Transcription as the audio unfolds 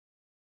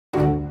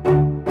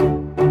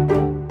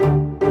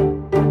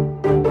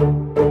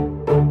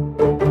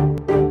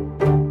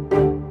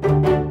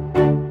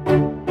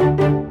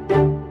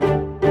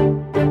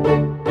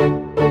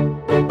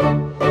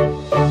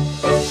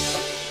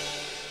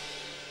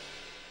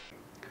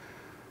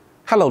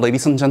Hello,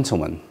 ladies and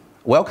gentlemen.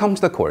 Welcome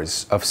to the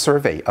course of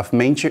Survey of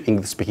Major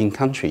English-Speaking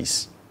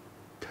Countries.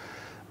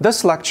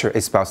 This lecture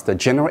is about the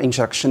general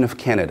introduction of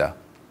Canada,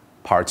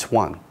 Part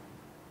 1.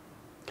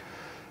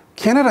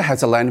 Canada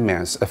has a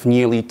landmass of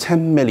nearly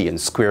 10 million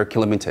square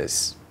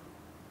kilometers,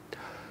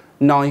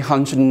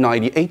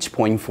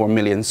 998.4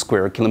 million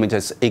square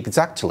kilometers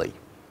exactly,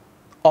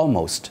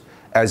 almost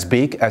as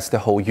big as the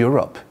whole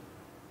Europe.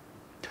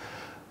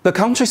 The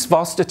country's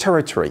vast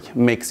territory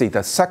makes it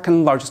the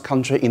second largest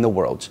country in the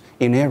world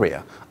in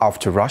area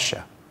after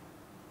Russia.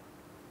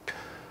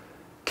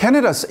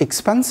 Canada's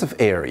expansive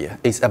area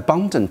is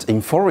abundant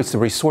in forest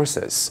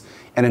resources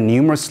and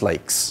numerous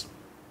lakes.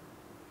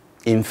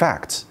 In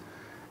fact,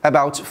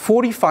 about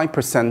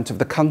 45% of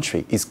the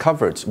country is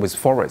covered with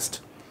forest,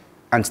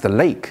 and the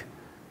lake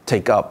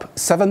take up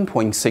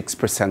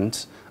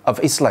 7.6% of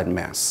its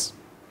landmass.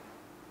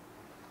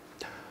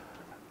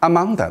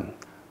 Among them,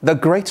 the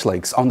Great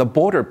Lakes on the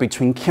border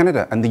between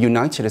Canada and the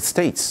United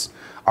States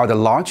are the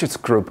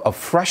largest group of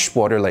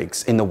freshwater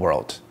lakes in the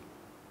world.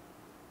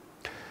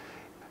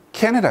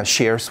 Canada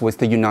shares with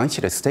the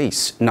United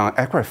States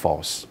Niagara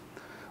Falls,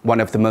 one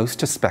of the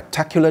most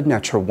spectacular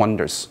natural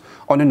wonders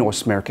on the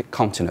North American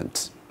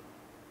continent.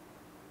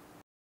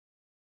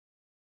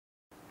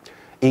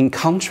 In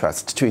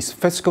contrast to its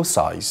physical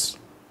size,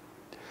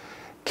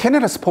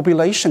 Canada's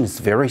population is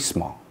very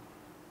small.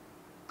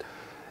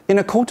 In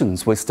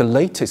accordance with the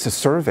latest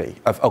survey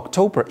of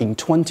October in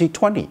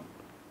 2020,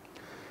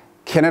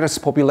 Canada's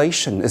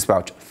population is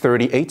about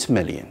 38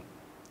 million,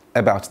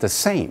 about the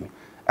same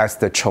as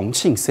the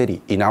Chongqing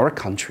city in our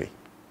country.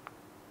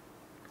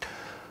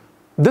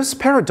 This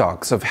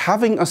paradox of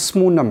having a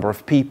small number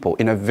of people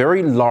in a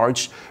very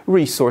large,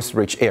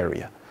 resource-rich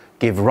area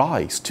gave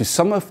rise to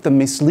some of the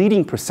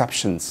misleading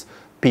perceptions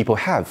people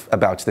have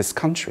about this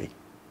country.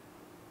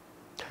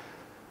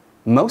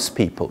 Most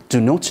people do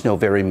not know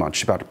very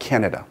much about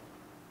Canada.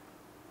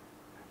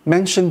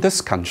 Mention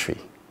this country,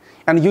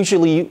 and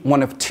usually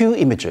one of two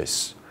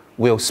images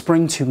will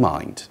spring to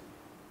mind.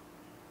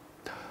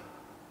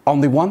 On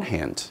the one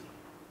hand,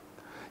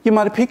 you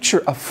might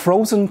picture a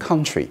frozen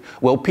country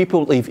where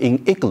people live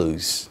in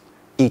igloos,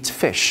 eat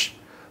fish,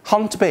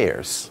 hunt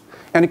bears,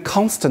 and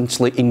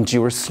constantly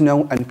endure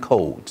snow and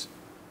cold.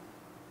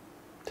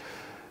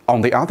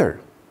 On the other,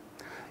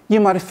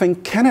 you might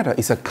think Canada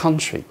is a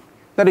country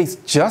that is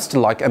just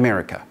like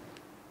America.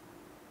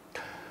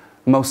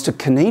 Most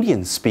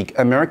Canadians speak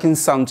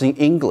American-sounding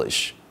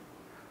English,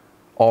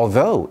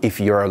 although if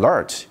you're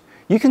alert,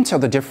 you can tell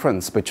the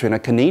difference between a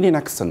Canadian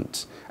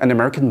accent and an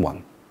American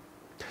one.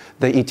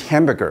 They eat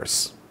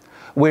hamburgers,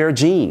 wear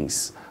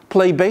jeans,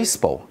 play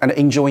baseball, and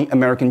enjoy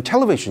American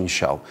television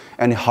shows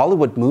and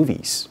Hollywood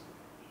movies.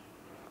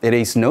 It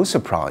is no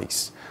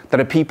surprise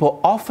that people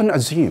often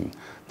assume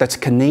that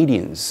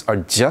Canadians are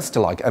just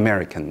like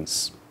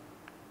Americans.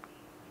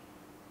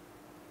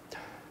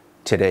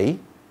 Today,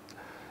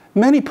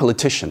 many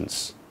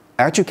politicians,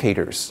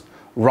 educators,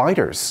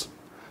 writers,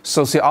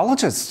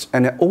 sociologists,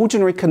 and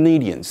ordinary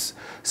Canadians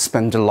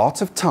spend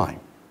lots of time,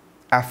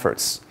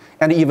 efforts,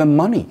 and even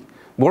money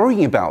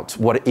worrying about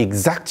what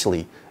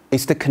exactly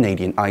is the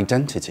Canadian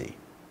identity.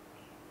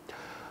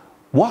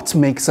 What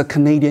makes a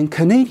Canadian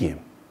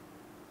Canadian?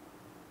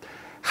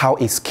 How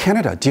is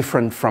Canada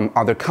different from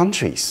other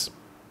countries?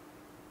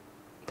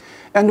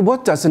 And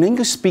what does an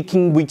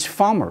English-speaking wheat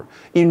farmer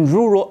in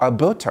rural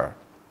Alberta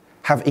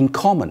have in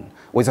common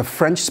with a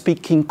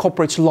French-speaking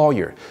corporate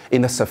lawyer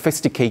in the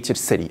sophisticated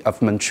city of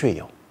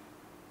Montreal?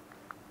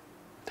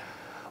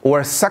 Or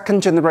a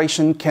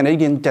second-generation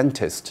Canadian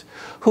dentist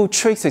who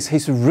traces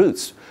his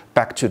roots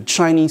back to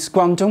Chinese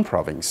Guangdong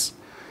province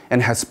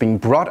and has been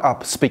brought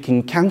up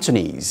speaking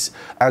Cantonese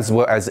as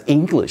well as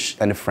English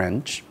and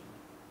French?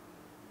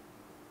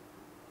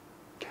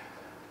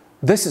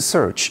 This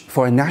search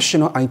for a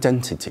national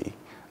identity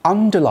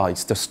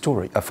underlies the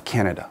story of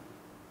Canada.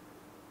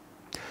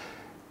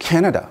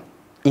 Canada,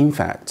 in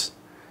fact,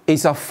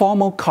 is a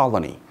formal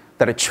colony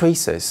that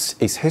traces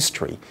its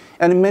history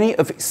and many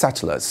of its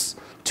settlers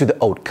to the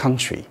old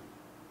country,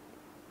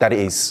 that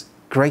is,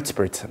 Great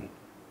Britain.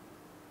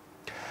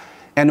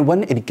 And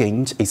when it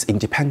gained its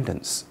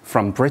independence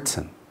from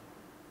Britain,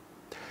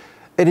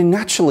 it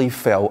naturally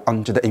fell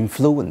under the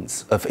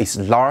influence of its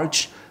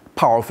large,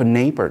 powerful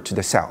neighbor to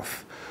the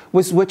south,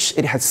 with which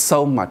it had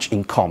so much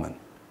in common.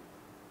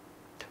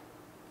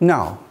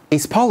 Now,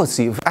 its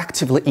policy of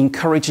actively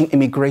encouraging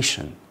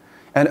immigration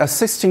and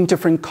assisting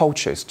different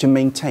cultures to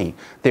maintain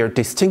their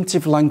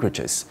distinctive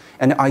languages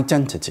and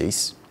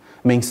identities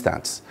means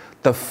that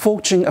the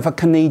forging of a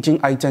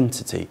Canadian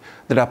identity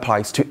that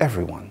applies to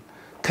everyone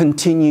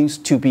continues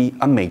to be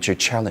a major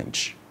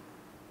challenge.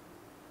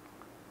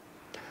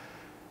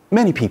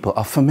 Many people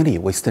are familiar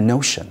with the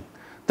notion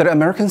that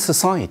American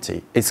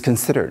society is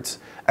considered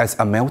as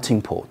a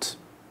melting pot.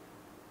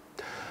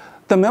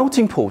 The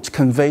melting pot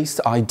conveys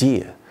the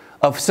idea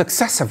of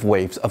successive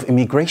waves of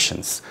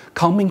immigrations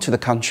coming to the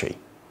country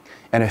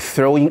and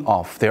throwing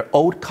off their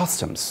old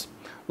customs,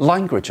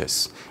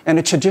 languages,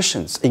 and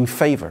traditions in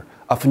favor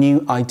of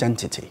new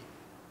identity.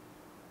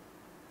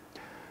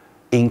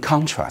 In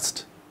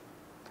contrast,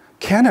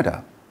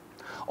 Canada,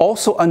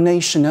 also a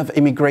nation of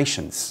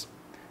immigrations,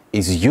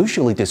 is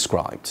usually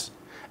described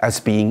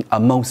as being a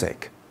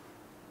mosaic.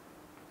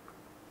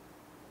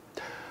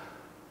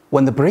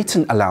 When the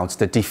Britain allowed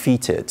the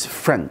defeated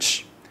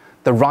French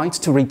the right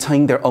to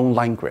retain their own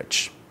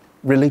language,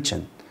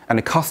 religion,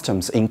 and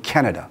customs in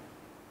Canada,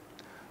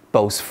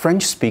 both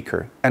French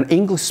speaker and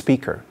English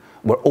speaker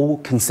were all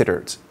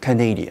considered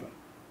Canadian.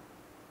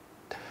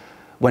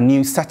 When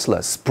new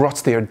settlers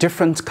brought their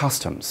different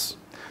customs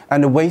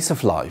and ways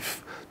of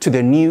life to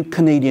their new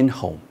Canadian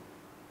home,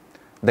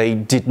 they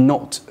did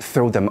not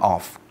throw them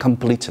off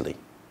completely,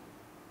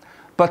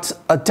 but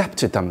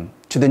adapted them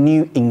to the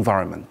new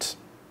environment.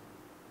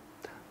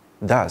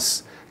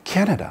 Thus,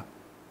 Canada,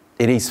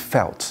 it is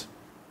felt,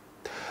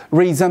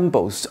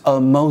 resembles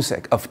a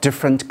mosaic of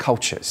different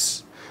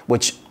cultures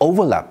which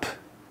overlap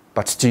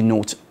but do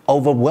not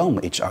overwhelm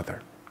each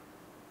other.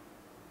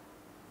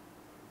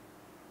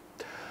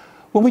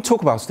 When we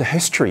talk about the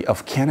history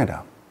of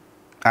Canada,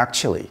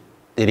 actually,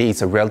 it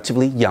is a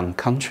relatively young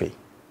country.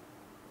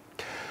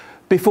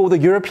 Before the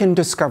European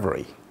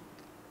discovery,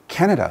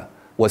 Canada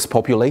was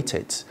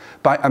populated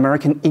by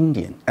American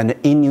Indian and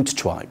Inuit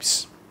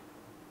tribes.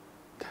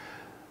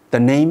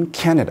 The name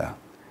Canada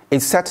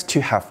is said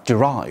to have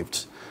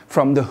derived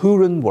from the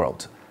Huron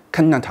word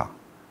Kanata,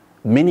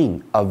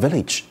 meaning a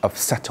village of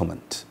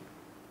settlement.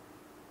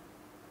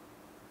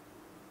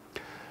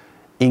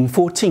 In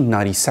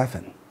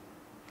 1497,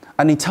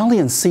 an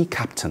Italian sea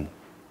captain,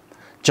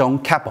 John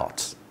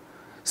Cabot,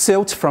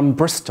 sailed from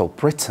Bristol,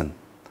 Britain,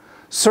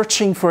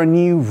 searching for a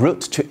new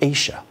route to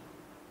Asia.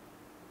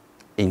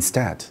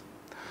 Instead,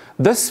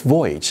 this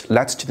voyage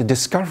led to the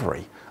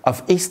discovery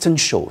of eastern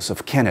shores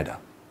of Canada,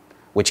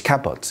 which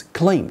Cabot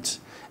claimed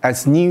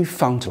as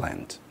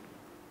Newfoundland.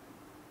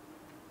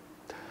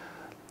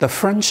 The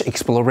French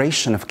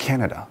exploration of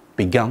Canada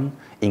began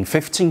in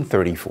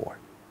 1534.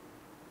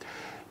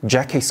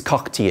 Jacques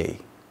Cartier,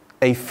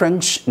 a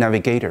French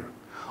navigator,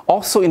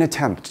 also in an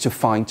attempt to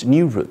find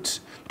new routes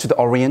to the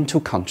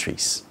Oriental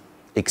countries,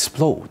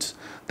 explored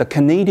the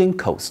Canadian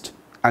coast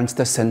and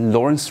the St.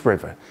 Lawrence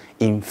River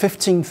in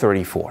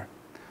 1534,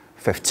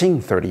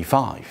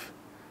 1535,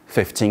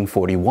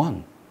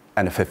 1541,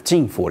 and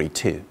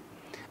 1542,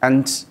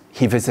 and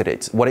he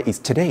visited what is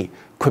today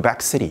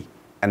Quebec City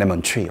and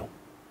Montreal.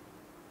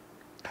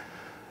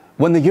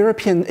 When the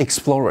European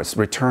explorers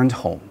returned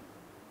home,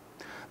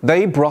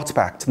 they brought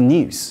back the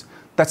news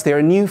that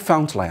their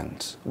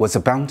Newfoundland was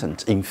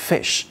abundant in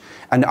fish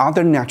and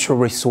other natural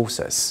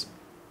resources.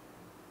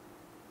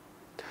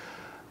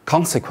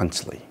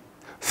 Consequently,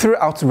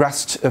 throughout the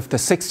rest of the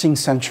 16th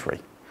century,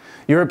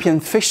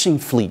 European fishing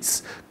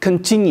fleets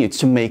continued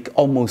to make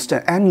almost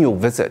an annual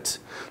visit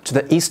to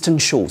the eastern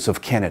shores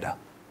of Canada.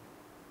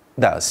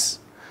 Thus,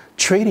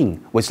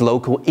 trading with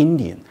local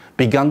Indian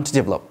began to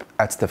develop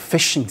at the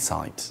fishing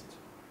site.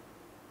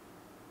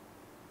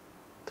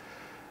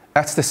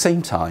 At the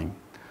same time,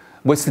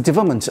 with the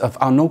development of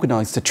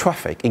unorganized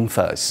traffic in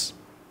furs,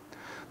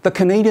 the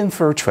Canadian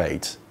fur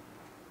trade,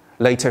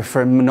 later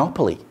fur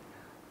monopoly,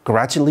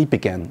 gradually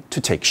began to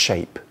take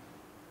shape.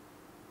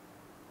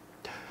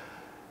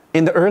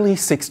 In the early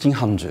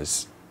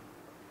 1600s,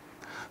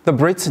 the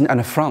Britain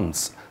and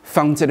France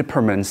founded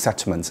permanent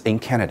settlements in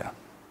Canada.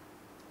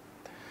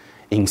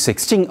 In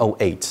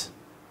 1608,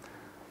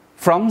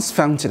 France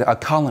founded a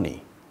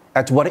colony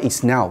at what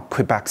is now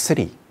Quebec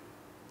City,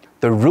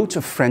 the root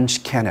of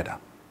French Canada.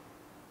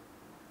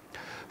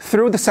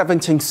 Through the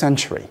 17th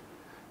century,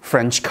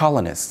 French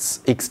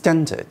colonists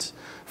extended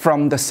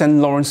from the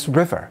St. Lawrence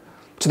River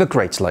to the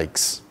Great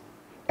Lakes,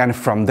 and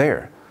from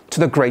there to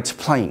the Great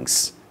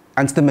Plains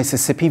and the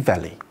Mississippi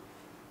Valley.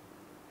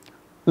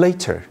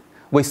 Later,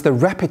 with the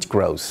rapid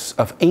growth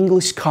of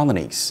English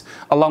colonies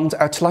along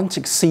the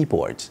Atlantic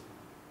seaboard,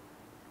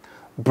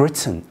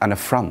 Britain and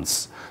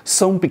France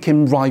soon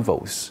became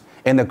rivals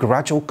in the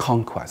gradual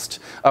conquest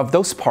of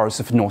those parts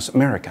of North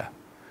America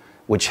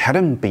which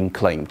hadn't been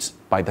claimed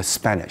by the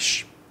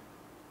Spanish.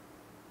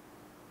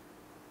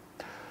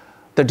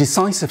 The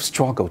decisive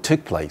struggle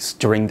took place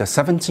during the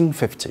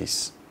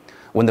 1750s,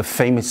 when the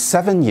famous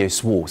 7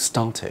 Years' War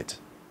started.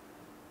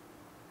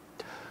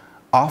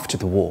 After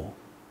the war,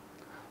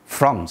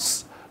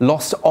 France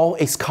lost all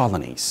its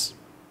colonies,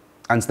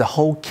 and the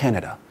whole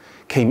Canada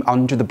came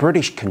under the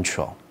British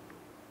control.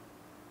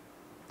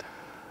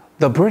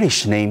 The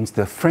British named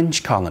the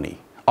French colony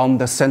on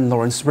the St.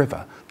 Lawrence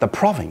River the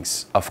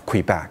province of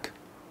Quebec,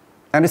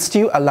 and it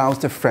still allows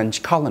the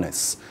French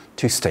colonists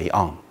to stay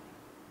on.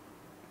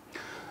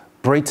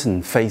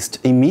 Britain faced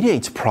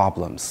immediate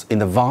problems in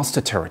the vast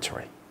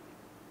territory.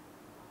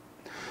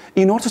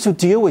 In order to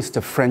deal with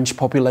the French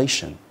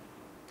population,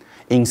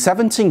 in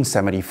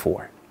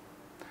 1774,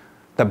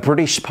 the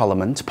British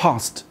Parliament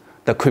passed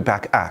the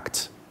Quebec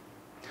Act,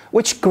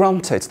 which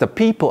granted the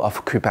people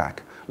of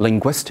Quebec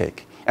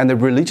linguistic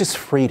and religious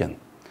freedom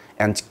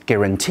and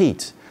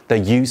guaranteed the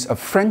use of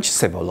French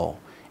civil law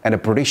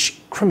and British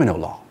criminal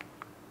law.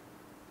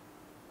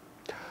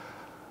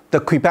 The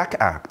Quebec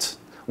Act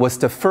was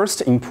the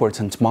first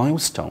important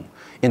milestone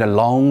in a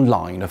long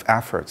line of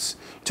efforts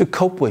to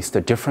cope with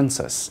the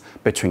differences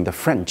between the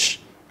French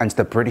and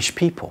the British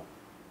people.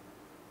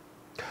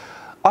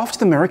 After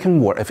the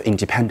American War of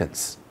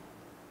Independence,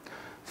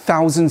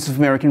 thousands of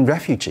American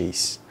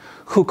refugees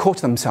who called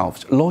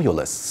themselves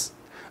loyalists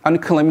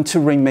and claimed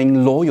to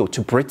remain loyal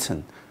to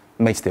Britain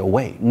made their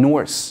way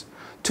north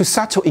to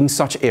settle in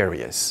such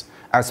areas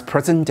as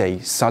present-day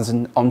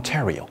southern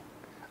Ontario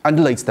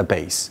and laid the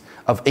base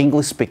of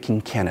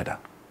English-speaking Canada.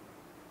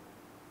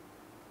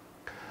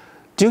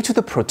 Due to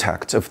the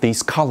protest of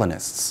these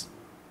colonists,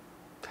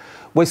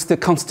 with the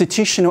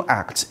Constitutional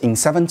Act in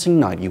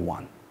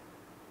 1791,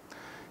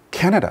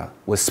 Canada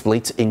was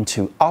split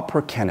into Upper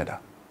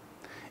Canada,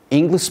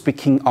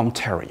 English-speaking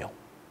Ontario,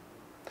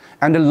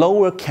 and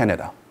Lower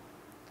Canada,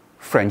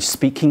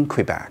 French-speaking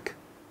Quebec.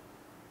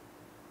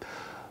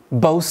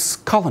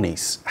 Both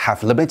colonies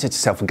have limited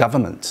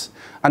self-government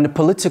and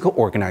political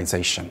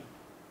organization.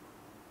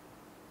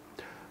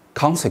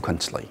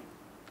 Consequently,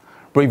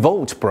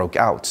 revolt broke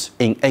out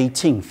in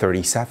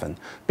 1837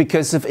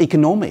 because of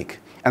economic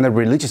and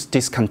religious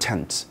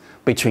discontent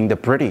between the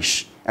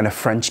British and the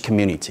French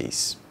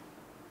communities.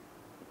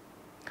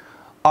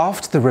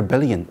 After the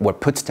rebellion were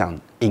put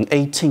down in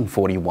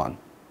 1841,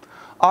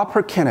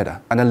 Upper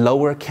Canada and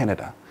Lower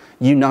Canada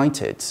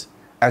united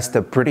as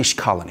the British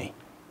colony,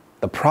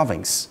 the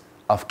province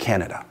of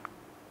Canada.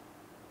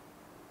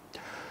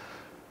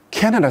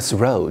 Canada's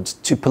road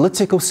to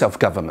political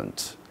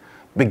self-government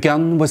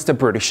began with the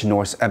British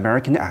North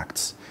American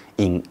Act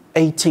in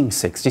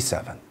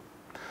 1867,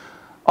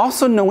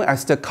 also known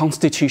as the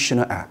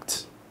Constitutional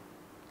Act,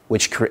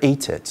 which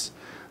created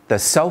the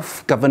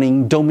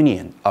self-governing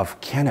Dominion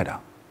of Canada.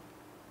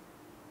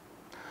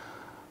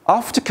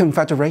 After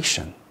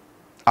Confederation,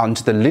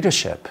 under the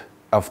leadership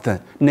of the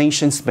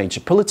nation's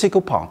major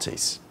political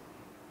parties,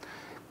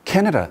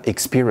 Canada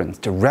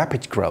experienced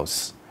rapid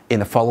growth in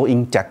the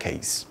following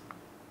decades.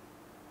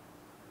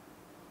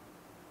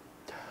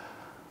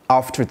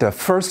 After the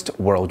First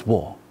World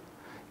War,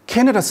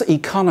 Canada's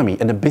economy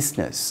and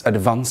business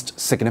advanced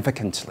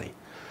significantly,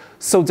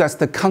 so that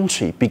the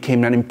country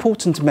became an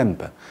important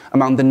member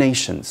among the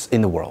nations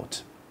in the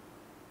world.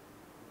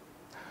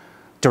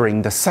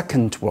 During the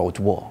Second World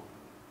War,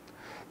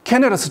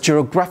 Canada's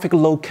geographic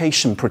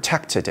location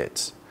protected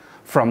it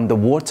from the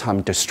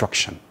wartime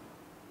destruction.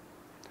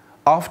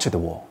 After the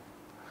war,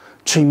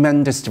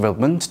 tremendous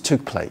development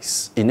took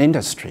place in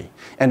industry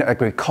and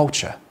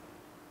agriculture,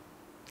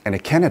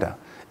 and Canada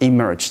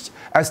emerged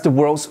as the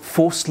world's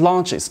fourth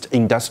largest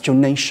industrial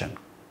nation.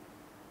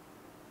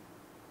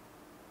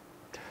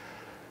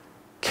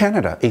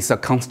 Canada is a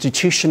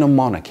constitutional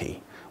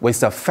monarchy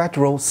with a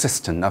federal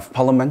system of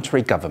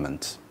parliamentary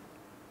government.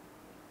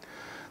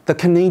 The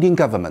Canadian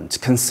government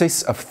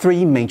consists of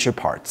three major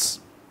parts: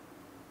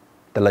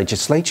 the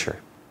legislature,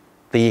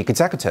 the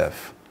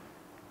executive,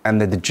 and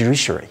the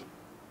judiciary.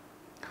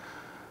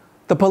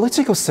 The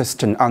political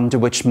system under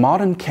which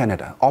modern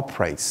Canada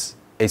operates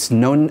is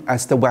known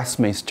as the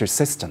Westminster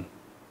system.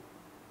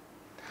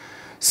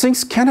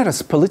 Since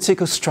Canada's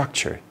political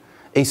structure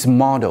is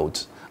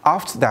modeled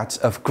after that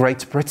of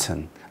Great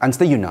Britain and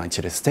the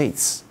United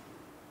States,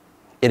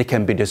 it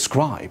can be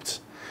described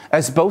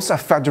as both a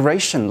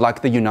federation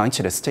like the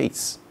United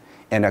States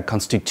and a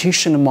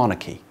constitutional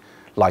monarchy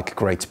like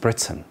Great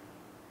Britain.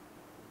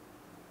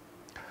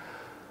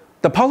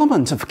 The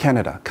Parliament of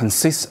Canada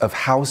consists of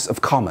House of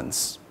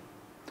Commons,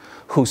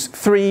 whose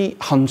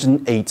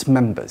 308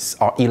 members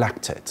are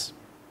elected,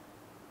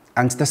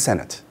 and the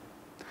Senate,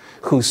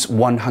 whose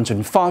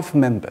 105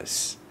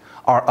 members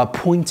are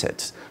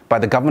appointed by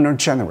the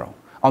Governor-General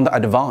on the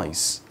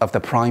advice of the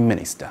Prime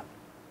Minister.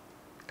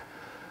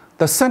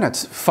 The Senate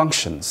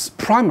functions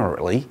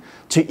primarily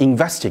to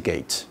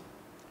investigate,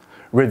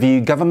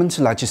 review government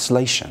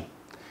legislation,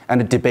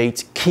 and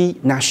debate key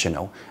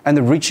national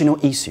and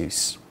regional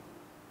issues.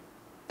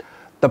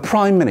 The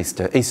Prime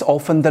Minister is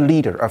often the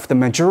leader of the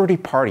majority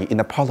party in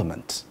the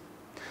Parliament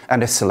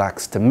and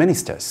selects the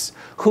ministers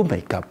who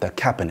make up the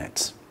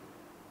cabinet.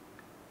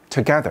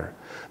 Together,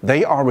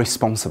 they are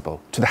responsible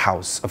to the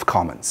House of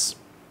Commons.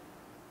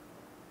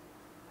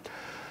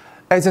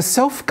 As a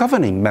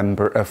self-governing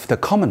member of the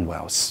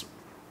Commonwealth,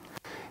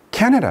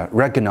 Canada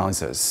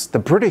recognizes the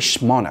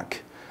British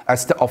monarch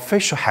as the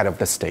official head of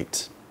the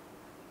state,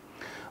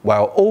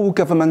 while all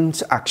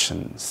government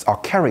actions are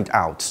carried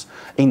out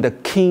in the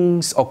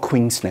King's or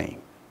Queen's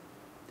name.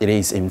 It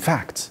is, in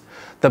fact,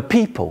 the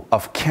people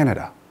of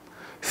Canada,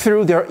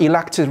 through their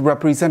elected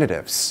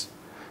representatives,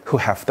 who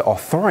have the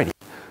authority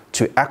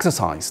to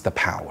exercise the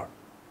power.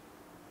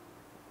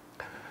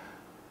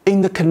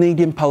 In the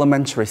Canadian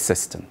parliamentary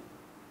system,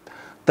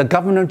 the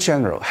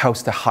Governor-General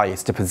holds the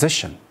highest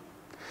position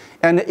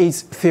and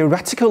is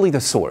theoretically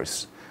the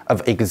source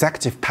of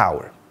executive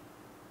power.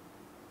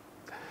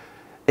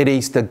 It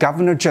is the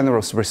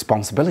Governor-General's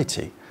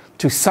responsibility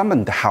to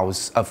summon the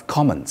House of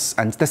Commons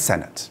and the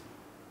Senate,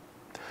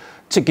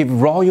 to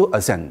give royal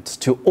assent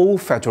to all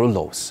federal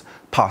laws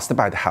passed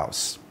by the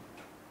House,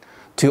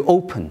 to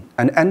open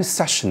and end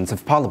sessions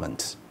of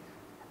Parliament,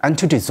 and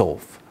to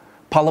dissolve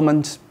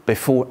Parliament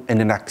before an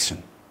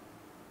election.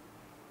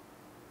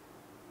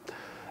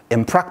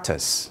 In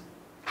practice,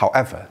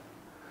 however,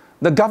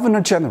 the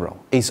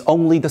Governor-General is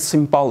only the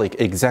symbolic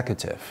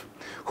executive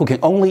who can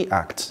only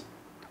act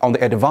on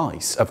the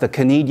advice of the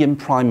Canadian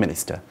Prime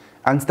Minister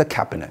and the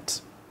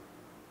Cabinet.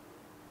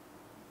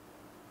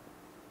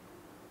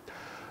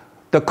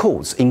 The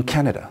courts in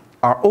Canada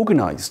are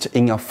organized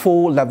in a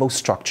four-level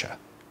structure.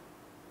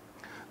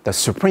 The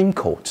Supreme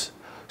Court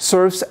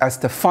serves as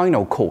the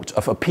final court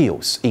of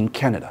appeals in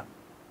Canada.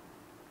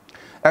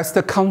 As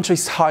the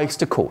country's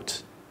highest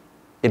court,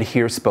 it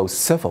hears both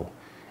civil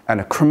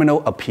and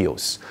criminal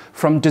appeals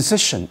from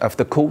decision of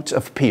the Court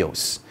of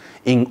Appeals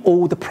in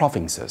all the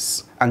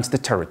provinces and the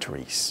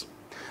territories,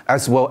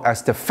 as well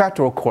as the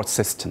federal court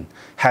system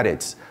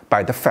headed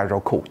by the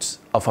Federal Court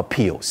of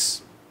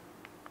Appeals.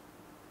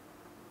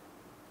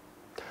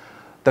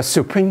 The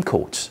Supreme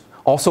Court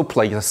also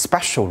plays a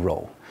special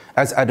role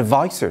as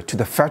advisor to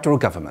the federal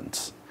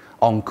government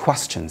on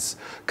questions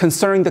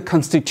concerning the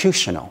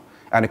constitutional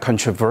and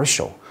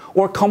controversial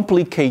or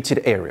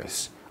complicated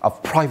areas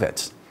of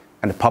private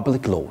and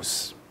public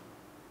laws.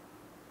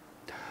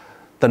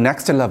 The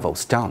next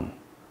levels down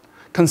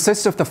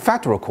consists of the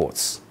federal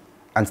courts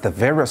and the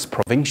various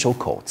provincial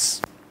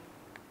courts.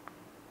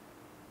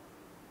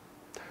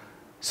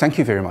 Thank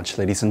you very much,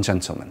 ladies and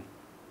gentlemen.